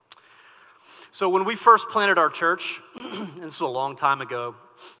So when we first planted our church, and this is a long time ago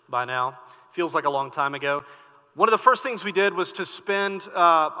by now, feels like a long time ago, one of the first things we did was to spend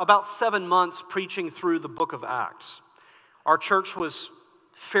about 7 months preaching through the book of Acts. Our church was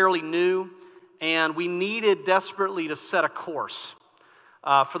fairly new, and we needed desperately to set a course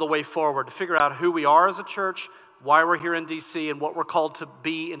for the way forward, to figure out who we are as a church, why we're here in D.C., and what we're called to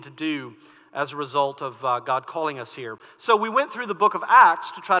be and to do as a result of God calling us here. So we went through the book of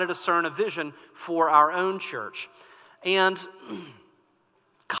Acts to try to discern a vision for our own church. And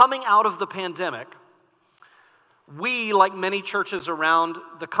coming out of the pandemic, we, like many churches around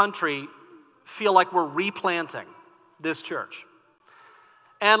the country, feel like we're replanting this church.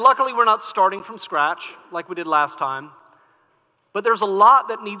 And luckily, we're not starting from scratch like we did last time. But there's a lot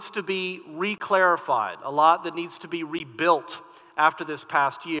that needs to be reclarified, a lot that needs to be rebuilt after this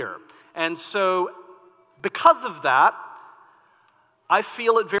past year. And so, because of that, I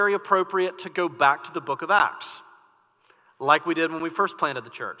feel it very appropriate to go back to the book of Acts, like we did when we first planted the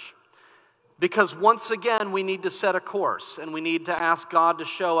church. Because once again, we need to set a course, and we need to ask God to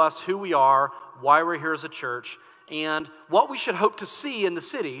show us who we are, why we're here as a church, and what we should hope to see in the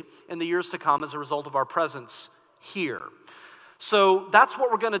city in the years to come as a result of our presence here. So that's what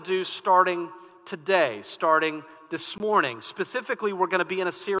we're going to do starting today, starting this morning. Specifically, we're going to be in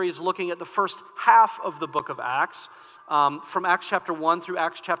a series looking at the first half of the book of Acts, from Acts chapter 1 through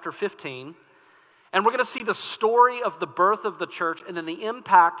Acts chapter 15. And we're going to see the story of the birth of the church and then the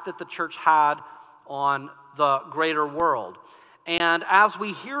impact that the church had on the greater world. And as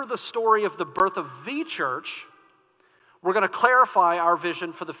we hear the story of the birth of the church, we're going to clarify our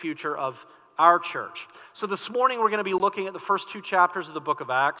vision for the future of our church. So this morning we're going to be looking at the first 2 chapters of the book of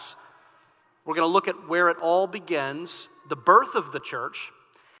Acts. We're going to look at where it all begins, the birth of the church,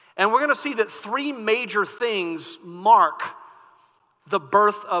 and we're going to see that 3 major things mark the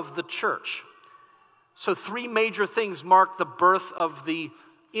birth of the church. So 3 major things mark the birth of the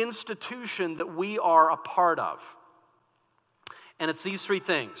institution that we are a part of. And it's these 3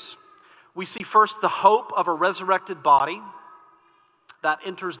 things. We see first the hope of a resurrected body that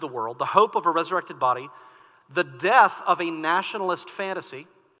enters the world, the hope of a resurrected body, the death of a nationalist fantasy,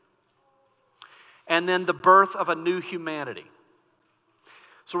 and then the birth of a new humanity.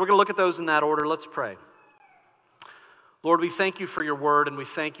 So we're going to look at those in that order. Let's pray. Lord, we thank you for your word, and we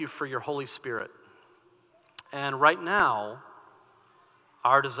thank you for your Holy Spirit. And right now,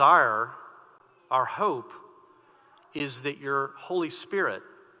 our desire, our hope, is that your Holy Spirit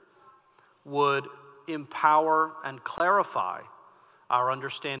would empower and clarify our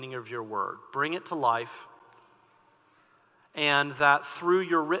understanding of your word. Bring it to life, and that through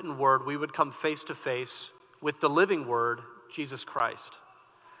your written word, we would come face to face with the living word, Jesus Christ.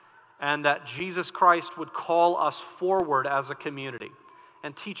 And that Jesus Christ would call us forward as a community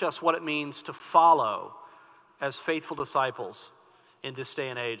and teach us what it means to follow as faithful disciples in this day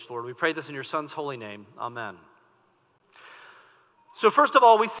and age. Lord, we pray this in your Son's holy name. Amen. So first of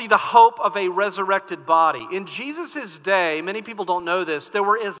all, we see the hope of a resurrected body. In Jesus' day, many people don't know this, there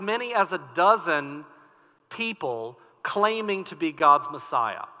were as many as 12 people claiming to be God's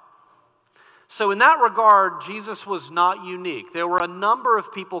Messiah. So in that regard, Jesus was not unique. There were a number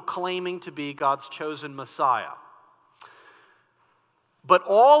of people claiming to be God's chosen Messiah. But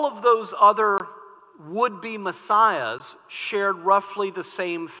all of those other would-be messiahs shared roughly the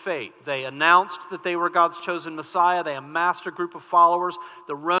same fate. They announced that they were God's chosen Messiah. They amassed a group of followers.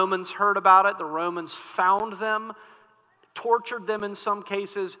 The Romans heard about it. The Romans found them, tortured them in some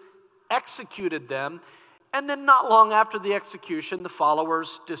cases, executed them, and then not long after the execution, the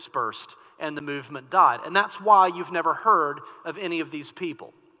followers dispersed and the movement died. And that's why you've never heard of any of these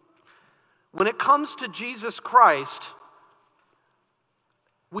people. When it comes to Jesus Christ,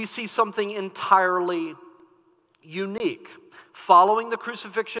 we see something entirely unique. Following the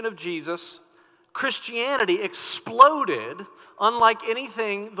crucifixion of Jesus, Christianity exploded unlike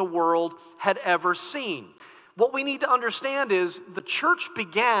anything the world had ever seen. What we need to understand is the church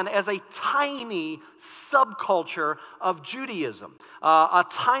began as a tiny subculture of Judaism, a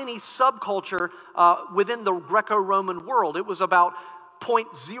tiny subculture within the Greco-Roman world. It was about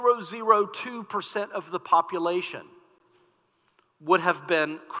 0.002% of the population would have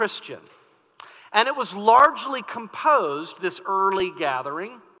been Christian. And it was largely composed, this early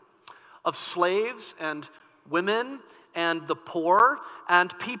gathering, of slaves and women and the poor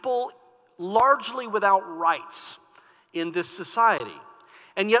and people largely without rights in this society.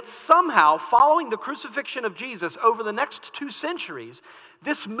 And yet somehow, following the crucifixion of Jesus over the next 2 centuries,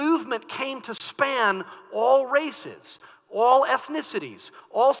 this movement came to span all races, all ethnicities,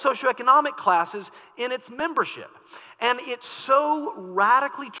 all socioeconomic classes in its membership. And it so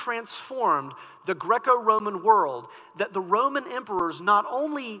radically transformed the Greco-Roman world that the Roman emperors not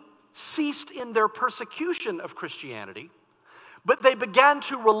only ceased in their persecution of Christianity, but they began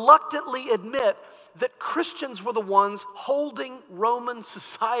to reluctantly admit that Christians were the ones holding Roman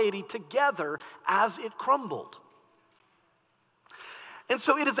society together as it crumbled. And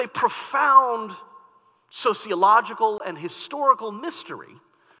so it is a profound sociological and historical mystery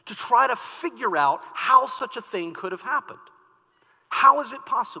to try to figure out how such a thing could have happened. How is it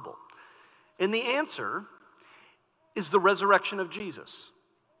possible? And the answer is the resurrection of Jesus.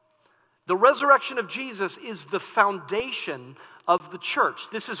 The resurrection of Jesus is the foundation of the church.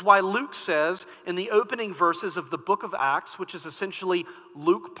 This is why Luke says in the opening verses of the book of Acts, which is essentially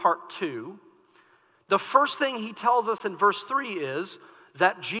Luke part 2, the first thing he tells us in verse 3 is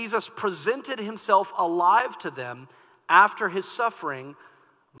that Jesus presented himself alive to them after his suffering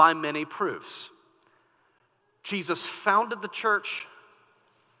by many proofs. Jesus founded the church,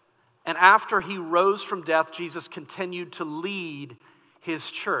 and after he rose from death, Jesus continued to lead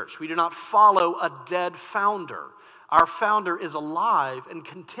his church. We do not follow a dead founder. Our founder is alive and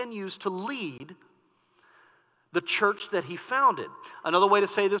continues to lead the church that he founded. Another way to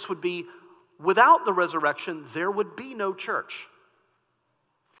say this would be, without the resurrection, there would be no church.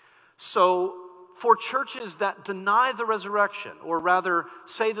 So, for churches that deny the resurrection, or rather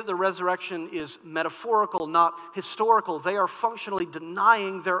say that the resurrection is metaphorical, not historical, they are functionally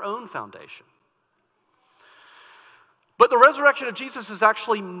denying their own foundation. But the resurrection of Jesus is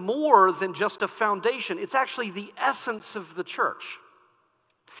actually more than just a foundation. It's actually the essence of the church.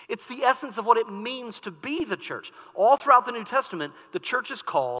 It's the essence of what it means to be the church. All throughout the New Testament, the church is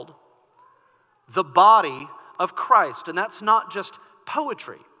called the body of Christ, and that's not just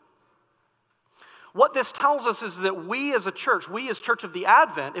poetry. What this tells us is that we as a church, we as Church of the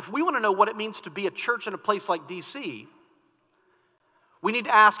Advent, if we want to know what it means to be a church in a place like DC, we need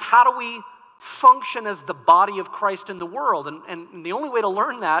to ask, how do we function as the body of Christ in the world? And the only way to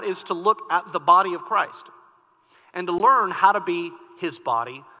learn that is to look at the body of Christ and to learn how to be his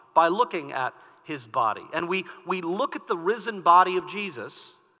body by looking at his body. And we look at the risen body of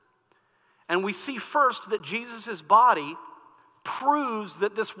Jesus, and we see first that Jesus' body proves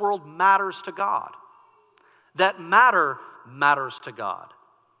that this world matters to God. That matter matters to God.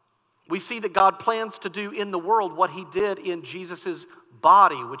 We see that God plans to do in the world what he did in Jesus'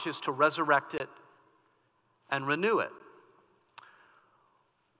 body, which is to resurrect it and renew it.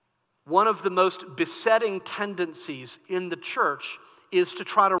 One of the most besetting tendencies in the church is to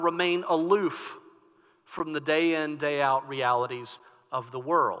try to remain aloof from the day in, day out realities of the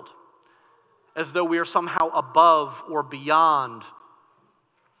world, as though we are somehow above or beyond,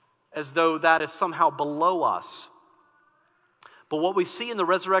 as though that is somehow below us. But what we see in the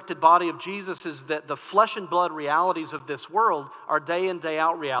resurrected body of Jesus is that the flesh and blood realities of this world, our day in, day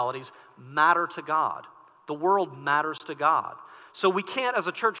out realities, matter to God. The world matters to God. So we can't, as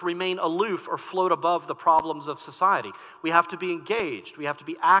a church, remain aloof or float above the problems of society. We have to be engaged. We have to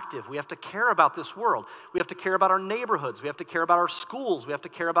be active. We have to care about this world. We have to care about our neighborhoods. We have to care about our schools. We have to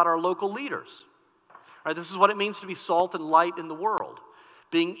care about our local leaders. All right, this is what it means to be salt and light in the world.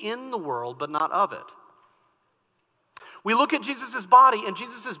 Being in the world, but not of it. We look at Jesus' body, and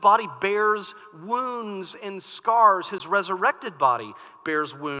Jesus' body bears wounds and scars. His resurrected body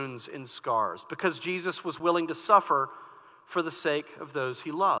bears wounds and scars because Jesus was willing to suffer for the sake of those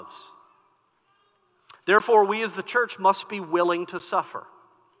he loves. Therefore, we as the church must be willing to suffer,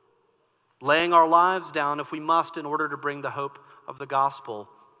 laying our lives down if we must in order to bring the hope of the gospel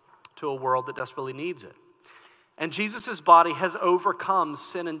to a world that desperately needs it. And Jesus' body has overcome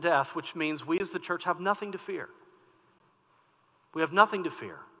sin and death, which means we as the church have nothing to fear. We have nothing to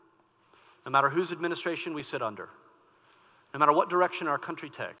fear, no matter whose administration we sit under, no matter what direction our country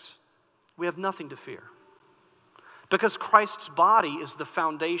takes. We have nothing to fear. Because Christ's body is the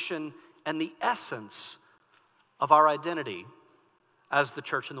foundation and the essence of our identity as the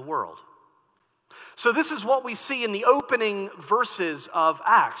church in the world. So this is what we see in the opening verses of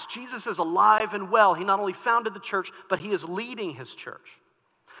Acts. Jesus is alive and well. He not only founded the church, but he is leading his church.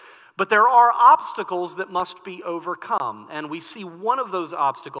 But there are obstacles that must be overcome, and we see one of those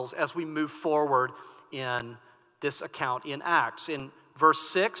obstacles as we move forward in this account in Acts. In verse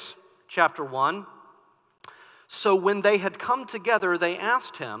 6, chapter 1, so when they had come together, they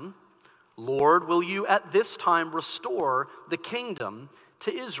asked him, Lord, will you at this time restore the kingdom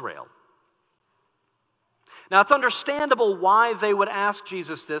to Israel? Now, it's understandable why they would ask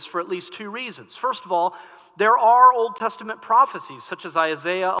Jesus this for at least two reasons. First of all, there are Old Testament prophecies, such as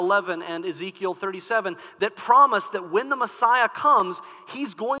Isaiah 11 and Ezekiel 37, that promise that when the Messiah comes,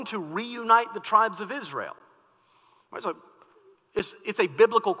 he's going to reunite the tribes of Israel. So it's a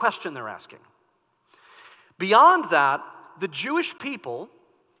biblical question they're asking. Beyond that, the Jewish people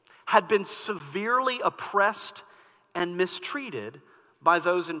had been severely oppressed and mistreated by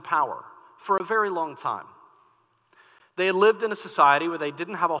those in power for a very long time. They had lived in a society where they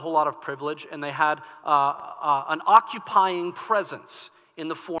didn't have a whole lot of privilege, and they had an occupying presence in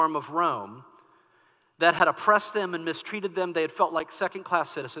the form of Rome that had oppressed them and mistreated them. They had felt like second-class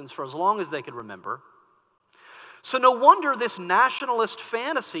citizens for as long as they could remember. So no wonder this nationalist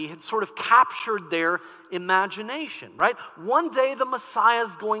fantasy had sort of captured their imagination, right? One day the Messiah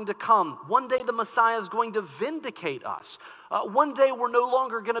is going to come. One day the Messiah is going to vindicate us. One day we're no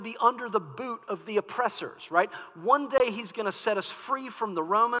longer going to be under the boot of the oppressors, right? One day he's going to set us free from the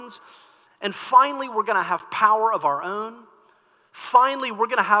Romans. And finally we're going to have power of our own. Finally we're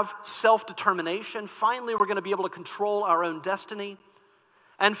going to have self-determination. Finally we're going to be able to control our own destiny.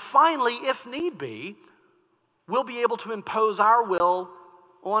 And finally, if need be, we'll be able to impose our will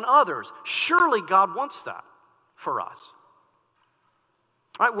on others. Surely God wants that for us.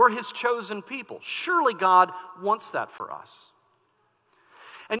 Right? We're his chosen people. Surely God wants that for us.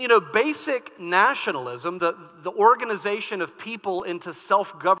 And basic nationalism, the organization of people into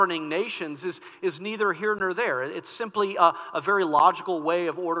self-governing nations is neither here nor there. It's simply a very logical way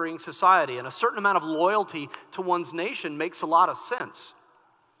of ordering society. And a certain amount of loyalty to one's nation makes a lot of sense.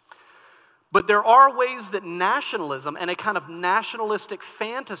 But there are ways that nationalism and a kind of nationalistic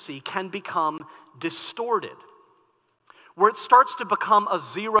fantasy can become distorted, where it starts to become a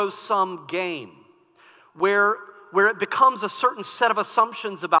zero-sum game, where it becomes a certain set of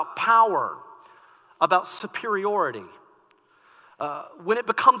assumptions about power, about superiority, when it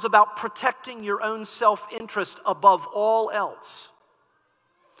becomes about protecting your own self-interest above all else.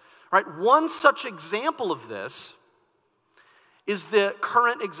 Right? One such example of this is the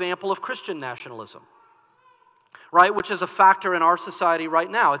current example of Christian nationalism, right? Which is a factor in our society right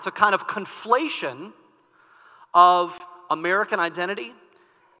now. It's a kind of conflation of American identity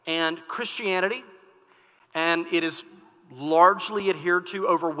and Christianity, and it is largely adhered to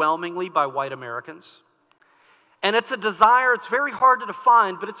overwhelmingly by white Americans. And it's a desire, it's very hard to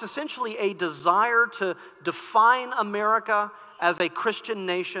define, but it's essentially a desire to define America as a Christian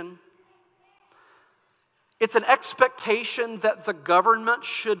nation. It's an expectation that the government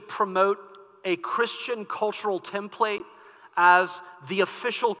should promote a Christian cultural template as the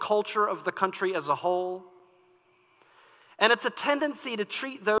official culture of the country as a whole. And it's a tendency to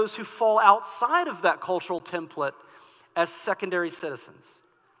treat those who fall outside of that cultural template as secondary citizens.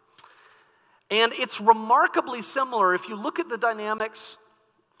 And it's remarkably similar if you look at the dynamics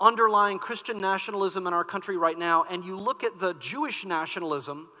underlying Christian nationalism in our country right now, and you look at the Jewish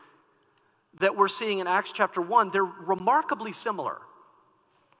nationalism that we're seeing in Acts chapter 1, they're remarkably similar.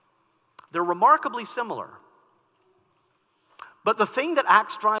 They're remarkably similar. But the thing that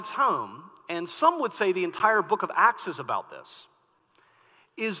Acts drives home, and some would say the entire book of Acts is about this,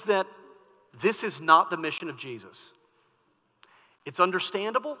 is that this is not the mission of Jesus. It's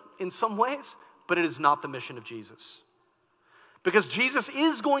understandable in some ways, but it is not the mission of Jesus. Because Jesus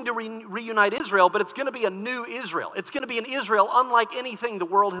is going to reunite Israel, but it's going to be a new Israel. It's going to be an Israel unlike anything the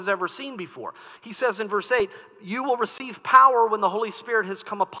world has ever seen before. He says in verse 8, "You will receive power when the Holy Spirit has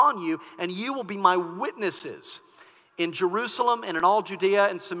come upon you, and you will be my witnesses in Jerusalem and in all Judea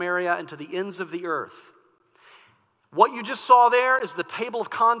and Samaria and to the ends of the earth." What you just saw there is the table of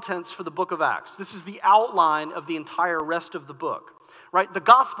contents for the book of Acts. This is the outline of the entire rest of the book. Right? The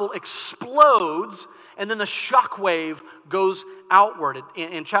gospel explodes, and then the shockwave goes outward.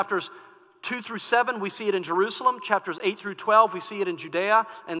 In chapters 2 through 7, we see it in Jerusalem. Chapters 8 through 12, we see it in Judea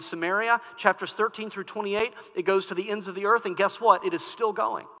and Samaria. Chapters 13 through 28, it goes to the ends of the earth. And guess what? It is still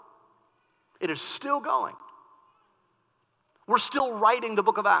going. It is still going. We're still writing the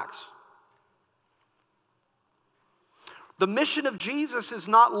book of Acts. The mission of Jesus is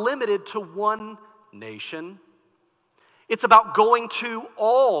not limited to one nation. It's about going to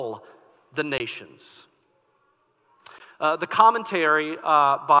all the nations. The commentary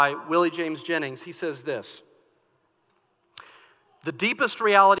by Willie James Jennings, he says this: "The deepest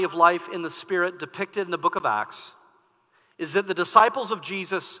reality of life in the Spirit depicted in the book of Acts is that the disciples of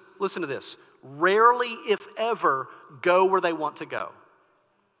Jesus, listen to this, rarely, if ever, go where they want to go,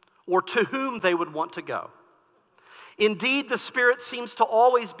 or to whom they would want to go. Indeed, the Spirit seems to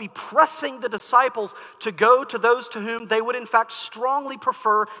always be pressing the disciples to go to those to whom they would in fact strongly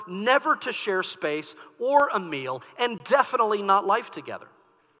prefer never to share space or a meal, and definitely not life together.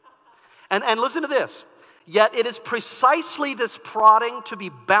 And listen to this. Yet it is precisely this prodding to be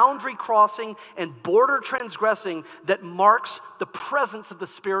boundary crossing and border transgressing that marks the presence of the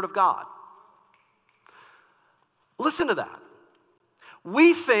Spirit of God. Listen to that.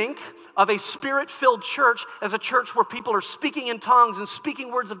 We think of a Spirit-filled church as a church where people are speaking in tongues and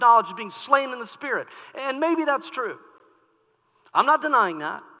speaking words of knowledge and being slain in the Spirit. And maybe that's true. I'm not denying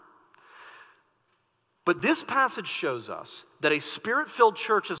that. But this passage shows us that a Spirit-filled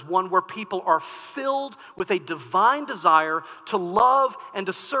church is one where people are filled with a divine desire to love and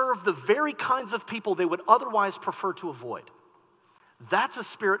to serve the very kinds of people they would otherwise prefer to avoid. That's a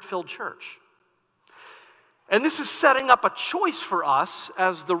Spirit-filled church. And this is setting up a choice for us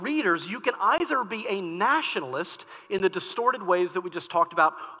as the readers. You can either be a nationalist in the distorted ways that we just talked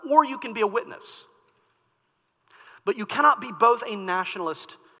about, or you can be a witness. But you cannot be both a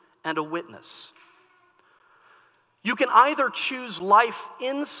nationalist and a witness. You can either choose life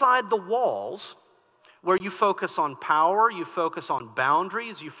inside the walls, where you focus on power, you focus on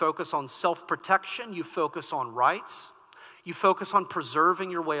boundaries, you focus on self-protection, you focus on rights, you focus on preserving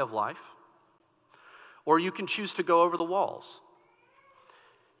your way of life. Or you can choose to go over the walls.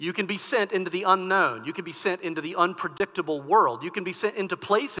 You can be sent into the unknown. You can be sent into the unpredictable world. You can be sent into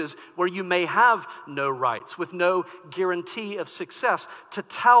places where you may have no rights, with no guarantee of success, to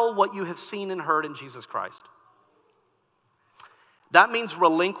tell what you have seen and heard in Jesus Christ. That means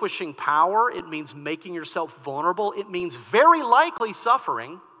relinquishing power. It means making yourself vulnerable. It means very likely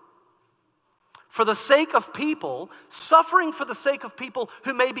suffering for the sake of people, suffering for the sake of people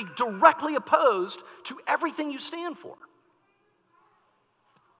who may be directly opposed to everything you stand for.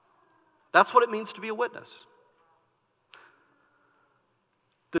 That's what it means to be a witness.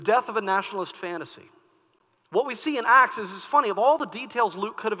 The death of a nationalist fantasy. What we see in Acts is funny. Of all the details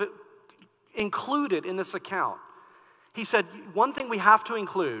Luke could have included in this account, he said, one thing we have to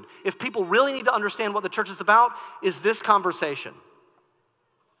include, if people really need to understand what the church is about, is this conversation.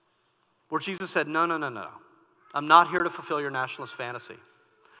 Where Jesus said, no. I'm not here to fulfill your nationalist fantasy.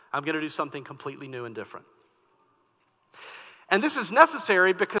 I'm going to do something completely new and different. And this is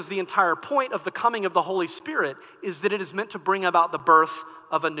necessary because the entire point of the coming of the Holy Spirit is that it is meant to bring about the birth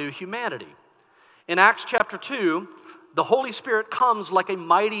of a new humanity. In Acts chapter 2, the Holy Spirit comes like a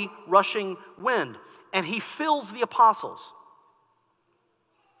mighty rushing wind, and he fills the apostles.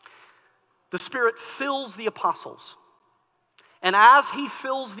 The Spirit fills the apostles. And as he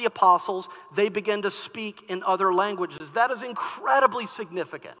fills the apostles, they begin to speak in other languages. That is incredibly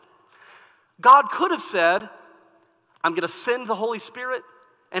significant. God could have said, I'm going to send the Holy Spirit,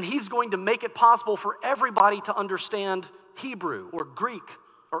 and he's going to make it possible for everybody to understand Hebrew or Greek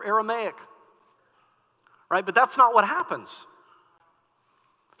or Aramaic. Right? But that's not what happens.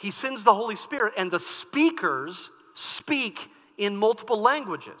 He sends the Holy Spirit, and the speakers speak in multiple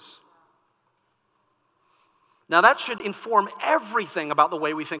languages. Now that should inform everything about the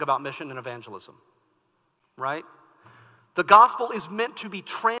way we think about mission and evangelism, right? The gospel is meant to be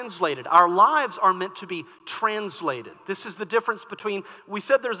translated. Our lives are meant to be translated. This is the difference between, we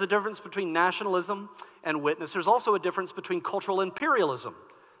said there's a difference between nationalism and witness. There's also a difference between cultural imperialism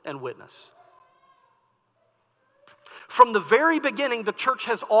and witness. From the very beginning, the church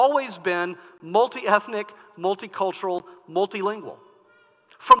has always been multi-ethnic, multicultural, multilingual.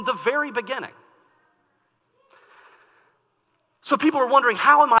 From the very beginning. So people are wondering,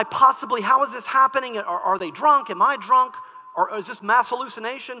 how is this happening? Are they drunk? Am I drunk? Or is this mass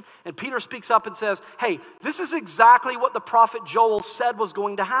hallucination? And Peter speaks up and says, hey, this is exactly what the prophet Joel said was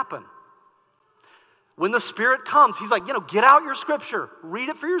going to happen. When the Spirit comes, he's like, get out your scripture. Read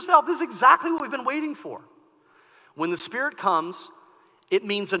it for yourself. This is exactly what we've been waiting for. When the Spirit comes, it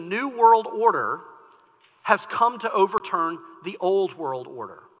means a new world order has come to overturn the old world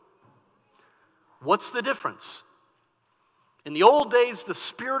order. What's the difference? In the old days, the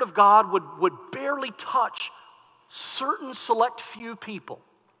Spirit of God would barely touch certain select few people.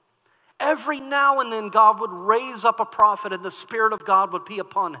 Every now and then, God would raise up a prophet and the Spirit of God would be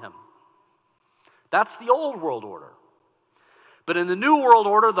upon him. That's the old world order. But in the new world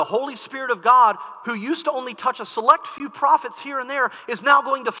order, the Holy Spirit of God, who used to only touch a select few prophets here and there, is now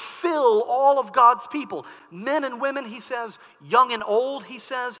going to fill all of God's people. Men and women, he says, young and old, he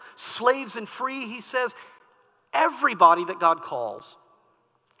says, slaves and free, he says. Everybody that God calls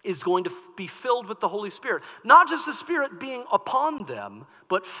is going to be filled with the Holy Spirit. Not just the Spirit being upon them,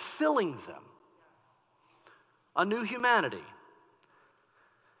 but filling them. A new humanity.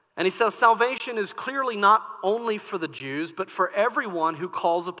 And he says salvation is clearly not only for the Jews, but for everyone who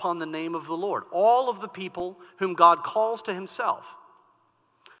calls upon the name of the Lord. All of the people whom God calls to himself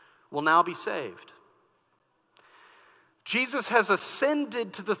will now be saved. Jesus has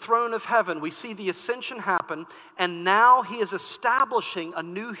ascended to the throne of heaven. We see the ascension happen, and now he is establishing a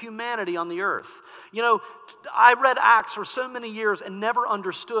new humanity on the earth. You know, I read Acts for so many years and never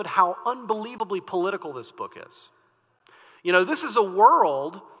understood how unbelievably political this book is. You know, this is a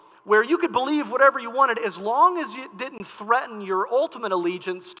world where you could believe whatever you wanted as long as it didn't threaten your ultimate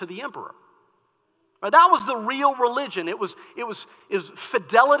allegiance to the emperor. Right? That was the real religion. It was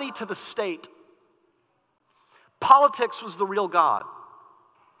fidelity to the state. Politics was the real God.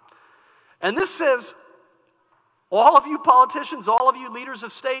 And this says, all of you politicians, all of you leaders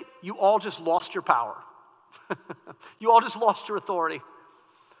of state, you all just lost your power. You all just lost your authority.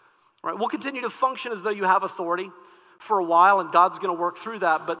 Right? We'll continue to function as though you have authority for a while, and God's going to work through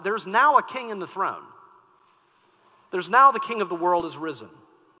that, but there's now a king in the throne. There's now the king of the world is risen.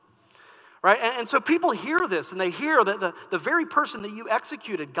 Right? And so people hear this, and they hear that the very person that you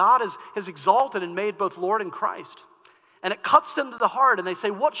executed, God has exalted and made both Lord and Christ. And it cuts them to the heart, and they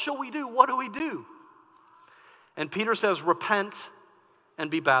say, what shall we do? What do we do? And Peter says, repent and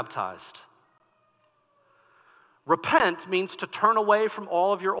be baptized. Repent means to turn away from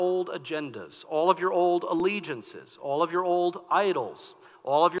all of your old agendas, all of your old allegiances, all of your old idols,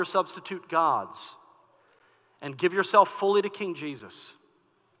 all of your substitute gods, and give yourself fully to King Jesus,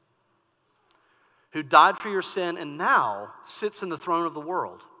 who died for your sin and now sits in the throne of the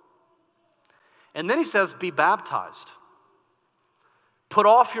world. And then he says, be baptized. Put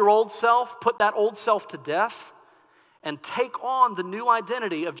off your old self, put that old self to death, and take on the new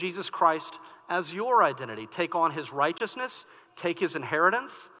identity of Jesus Christ as your identity. Take on his righteousness, take his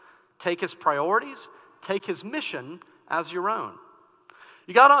inheritance, take his priorities, take his mission as your own.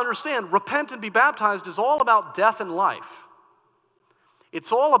 You got to understand, repent and be baptized is all about death and life.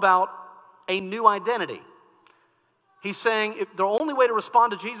 It's all about a new identity. He's saying the only way to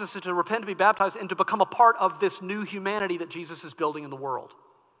respond to Jesus is to repent and be baptized and to become a part of this new humanity that Jesus is building in the world.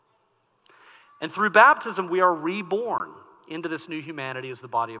 And through baptism, we are reborn into this new humanity as the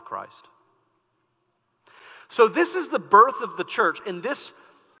body of Christ. So this is the birth of the church. And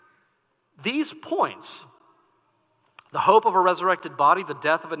these points, the hope of a resurrected body, the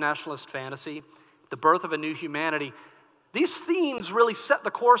death of a nationalist fantasy, the birth of a new humanity, these themes really set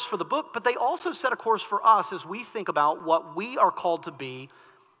the course for the book, but they also set a course for us as we think about what we are called to be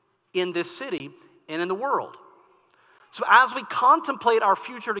in this city and in the world. So as we contemplate our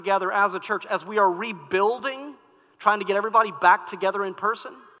future together as a church, as we are rebuilding, trying to get everybody back together in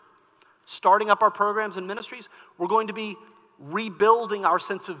person, starting up our programs and ministries, we're going to be rebuilding our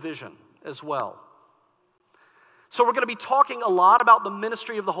sense of vision as well. So we're going to be talking a lot about the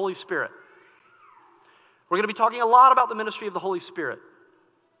ministry of the Holy Spirit. We're going to be talking a lot about the ministry of the Holy Spirit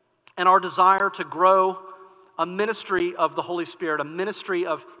and our desire to grow a ministry of the Holy Spirit, a ministry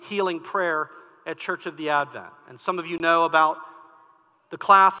of healing prayer at Church of the Advent. And some of you know about the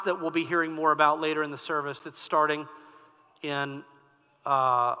class that we'll be hearing more about later in the service that's starting on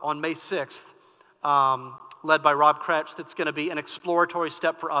May 6th, led by Rob Kretsch. That's going to be an exploratory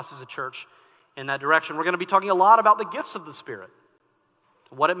step for us as a church in that direction. We're going to be talking a lot about the gifts of the Spirit,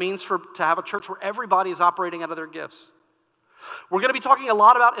 what it means to have a church where everybody is operating out of their gifts. We're going to be talking a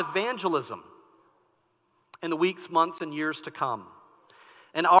lot about evangelism in the weeks, months, and years to come,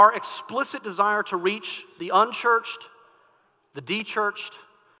 and our explicit desire to reach the unchurched, the de-churched,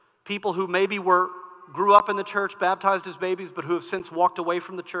 people who maybe grew up in the church, baptized as babies, but who have since walked away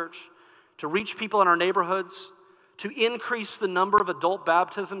from the church, to reach people in our neighborhoods, to increase the number of adult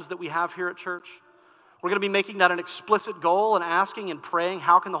baptisms that we have here at church. We're going to be making that an explicit goal and asking and praying,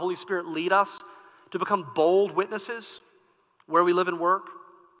 how can the Holy Spirit lead us to become bold witnesses where we live and work?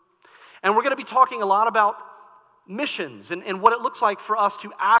 And we're going to be talking a lot about missions and what it looks like for us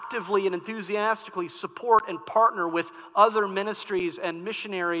to actively and enthusiastically support and partner with other ministries and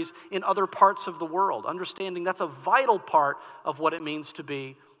missionaries in other parts of the world, understanding that's a vital part of what it means to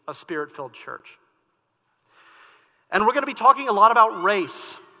be a Spirit-filled church. And we're going to be talking a lot about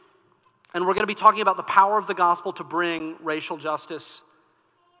race, and we're going to be talking about the power of the gospel to bring racial justice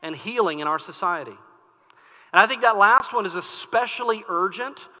and healing in our society. And I think that last one is especially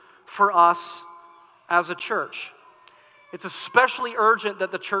urgent for us as a church. It's especially urgent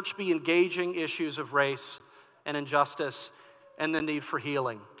that the church be engaging issues of race and injustice and the need for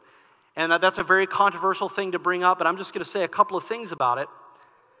healing. And that's a very controversial thing to bring up, but I'm just going to say a couple of things about it.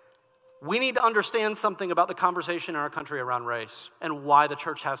 We need to understand something about the conversation in our country around race and why the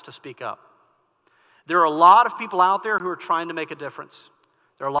church has to speak up. There are a lot of people out there who are trying to make a difference.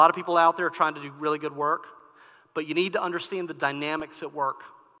 There are a lot of people out there trying to do really good work, but you need to understand the dynamics at work.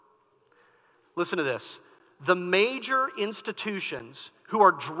 Listen to this. The major institutions who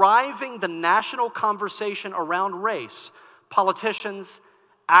are driving the national conversation around race, politicians,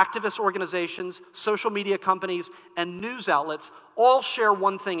 activist organizations, social media companies, and news outlets all share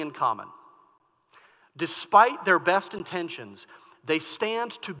one thing in common. Despite their best intentions, they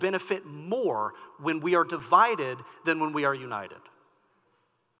stand to benefit more when we are divided than when we are united.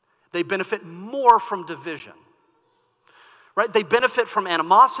 They benefit more from division. Right? They benefit from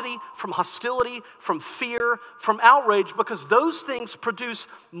animosity, from hostility, from fear, from outrage, because those things produce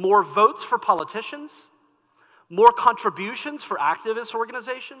more votes for politicians, more contributions for activist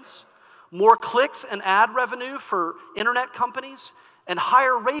organizations, more clicks and ad revenue for internet companies, and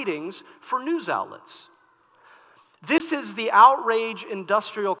higher ratings for news outlets. This is the outrage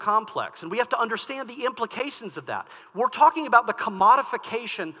industrial complex, and we have to understand the implications of that. We're talking about the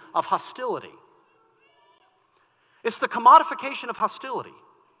commodification of hostility. It's the commodification of hostility.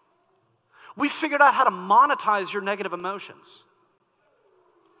 We figured out how to monetize your negative emotions.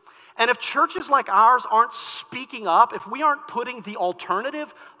 And if churches like ours aren't speaking up, if we aren't putting the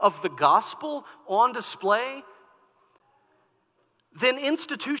alternative of the gospel on display, then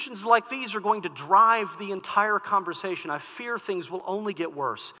institutions like these are going to drive the entire conversation. I fear things will only get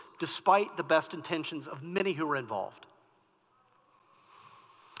worse, despite the best intentions of many who are involved.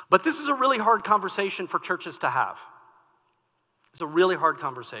 But this is a really hard conversation for churches to have. It's a really hard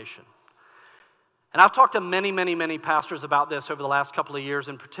conversation. And I've talked to many pastors about this over the last couple of years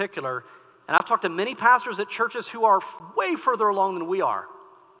in particular, and I've talked to many pastors at churches who are way further along than we are.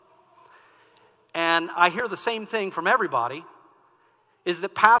 And I hear the same thing from everybody, is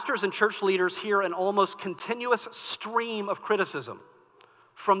that pastors and church leaders hear an almost continuous stream of criticism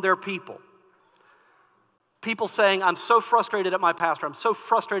from their people. People saying, I'm so frustrated at my pastor, I'm so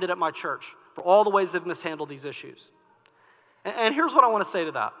frustrated at my church for all the ways they've mishandled these issues. And here's what I want to say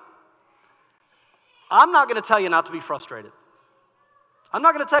to that. I'm not going to tell you not to be frustrated. I'm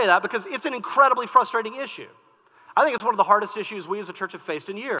not going to tell you that because it's an incredibly frustrating issue. I think it's one of the hardest issues we as a church have faced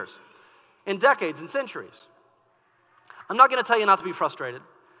in years, in decades, and centuries. I'm not going to tell you not to be frustrated,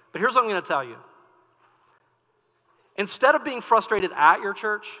 but here's what I'm going to tell you. Instead of being frustrated at your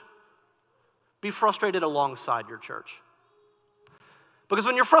church, be frustrated alongside your church. Because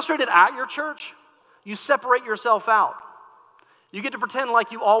when you're frustrated at your church, you separate yourself out. You get to pretend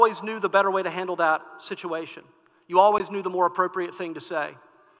like you always knew the better way to handle that situation. You always knew the more appropriate thing to say,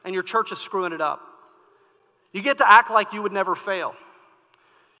 and your church is screwing it up. You get to act like you would never fail.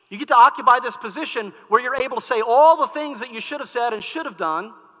 You get to occupy this position where you're able to say all the things that you should have said and should have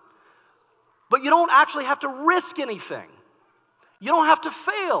done, but you don't actually have to risk anything. You don't have to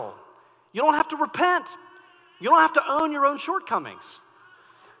fail. You don't have to repent. You don't have to own your own shortcomings.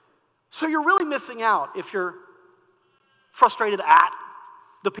 So you're really missing out if you're frustrated at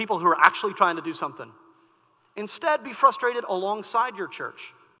the people who are actually trying to do something. Instead, be frustrated alongside your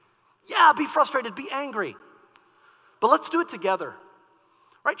church. Yeah, be frustrated, be angry. But let's do it together.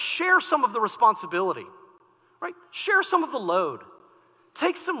 Right? Share some of the responsibility. Right? Share some of the load.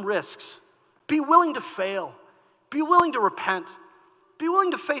 Take some risks. Be willing to fail. Be willing to repent. Be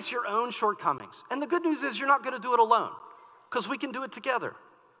willing to face your own shortcomings. And the good news is you're not going to do it alone, because we can do it together.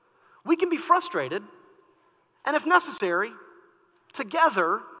 We can be frustrated, and if necessary,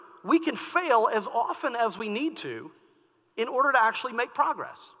 together, we can fail as often as we need to in order to actually make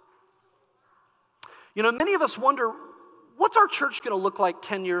progress. You know, many of us wonder, what's our church going to look like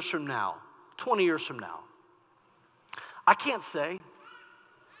 10 years from now, 20 years from now? I can't say.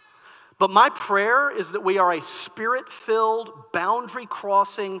 But my prayer is that we are a spirit-filled,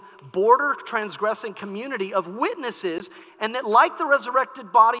 boundary-crossing, border-transgressing community of witnesses, and that like the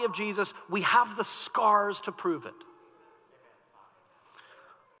resurrected body of Jesus, we have the scars to prove it.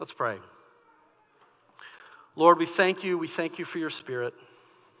 Let's pray. Lord, we thank you for your Spirit,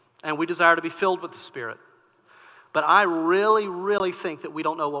 and we desire to be filled with the Spirit. But I really think that we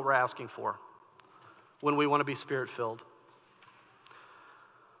don't know what we're asking for when we want to be Spirit-filled.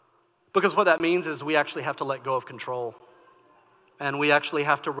 Because what that means is we actually have to let go of control, and we actually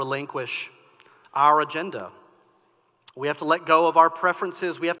have to relinquish our agenda. We have to let go of our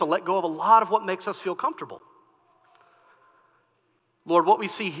preferences. We have to let go of a lot of what makes us feel comfortable. Lord, what we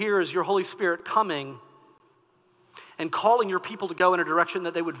see here is your Holy Spirit coming and calling your people to go in a direction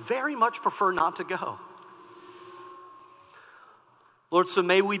that they would very much prefer not to go. Lord, so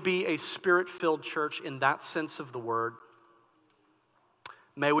may we be a Spirit-filled church in that sense of the word.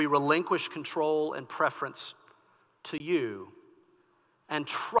 May we relinquish control and preference to you and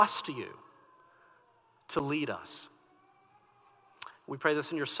trust you to lead us. We pray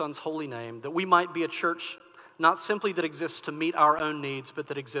this in your Son's holy name, that we might be a church not simply that exists to meet our own needs, but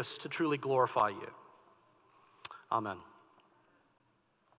that exists to truly glorify you. Amen.